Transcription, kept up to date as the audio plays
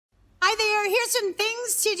Here's some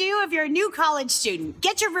things to do if you're a new college student.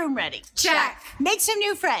 Get your room ready. Check. Make some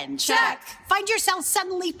new friends. Check. Find yourself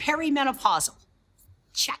suddenly perimenopausal.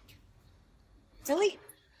 Check. Delete.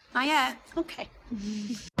 Not yet. Okay.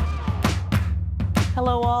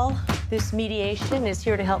 Hello, all. This mediation is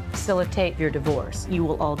here to help facilitate your divorce. You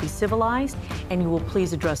will all be civilized, and you will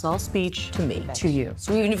please address all speech to me, to you.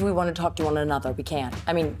 So even if we want to talk to one another, we can.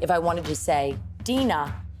 I mean, if I wanted to say,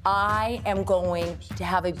 Deanna, I am going to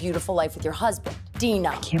have a beautiful life with your husband. Deanna.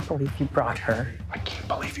 I can't believe you brought her. I can't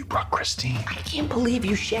believe you brought Christine. I can't believe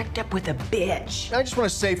you shacked up with a bitch. I just want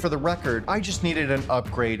to say for the record, I just needed an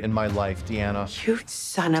upgrade in my life, Deanna. You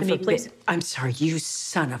son of a bitch. I'm sorry, you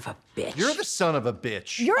son of a bitch. You're the son of a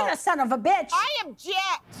bitch. You're the son of a bitch. I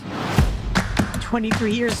object.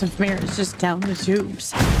 23 years of marriage just down the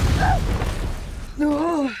tubes.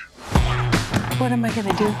 What am I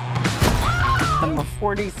gonna do? I'm a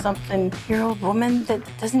 40-something-year-old woman that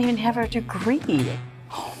doesn't even have a degree.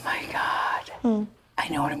 Oh my God. I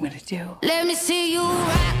know what I'm gonna do. Let me see you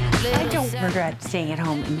rock. I don't regret staying at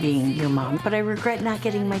home and being your mom, but I regret not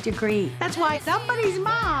getting my degree. That's why somebody's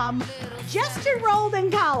mom just enrolled in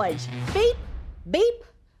college. Beep, beep,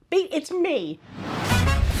 beep. It's me.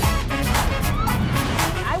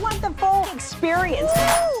 I want the full experience.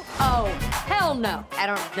 Oh, hell no. I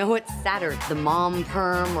don't know what's sadder, the mom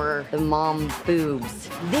perm or the mom boobs.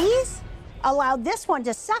 These allowed this one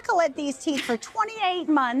to suckle at these teeth for 28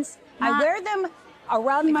 months. I wear them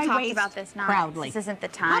around my waist about this now. proudly. This isn't the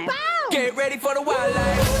time. Get ready for the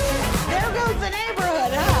wildlife. There goes the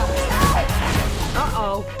neighborhood, huh?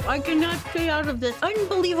 Uh-oh, I cannot stay out of this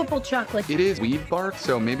unbelievable chocolate. It is weed bark,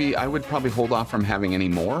 so maybe I would probably hold off from having any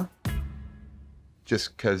more.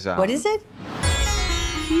 Just because, What is it?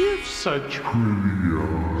 You've such pretty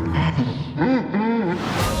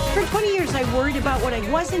For 20 years, I worried about what I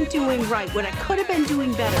wasn't doing right, what I could have been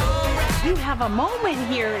doing better. You have a moment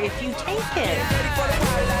here if you take it.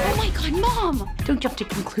 Oh my God, Mom! Don't jump to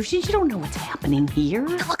conclusions. You don't know what's happening here.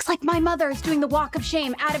 It looks like my mother is doing the walk of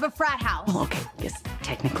shame out of a frat house. Well, okay, yes,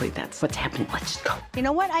 technically that's what's happening. Let's just go. You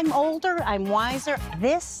know what? I'm older, I'm wiser.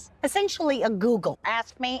 This, essentially a Google.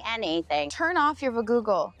 Ask me anything. Turn off your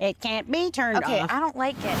Google. It can't be turned Okay, off. I don't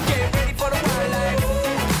like it. Get ready for the wildlife.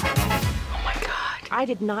 I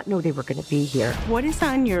did not know they were going to be here. What is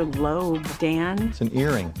on your lobe, Dan? It's an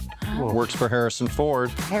earring. Works for Harrison Ford.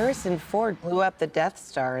 Harrison Ford blew up the Death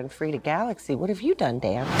Star and freed a galaxy. What have you done,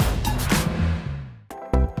 Dan?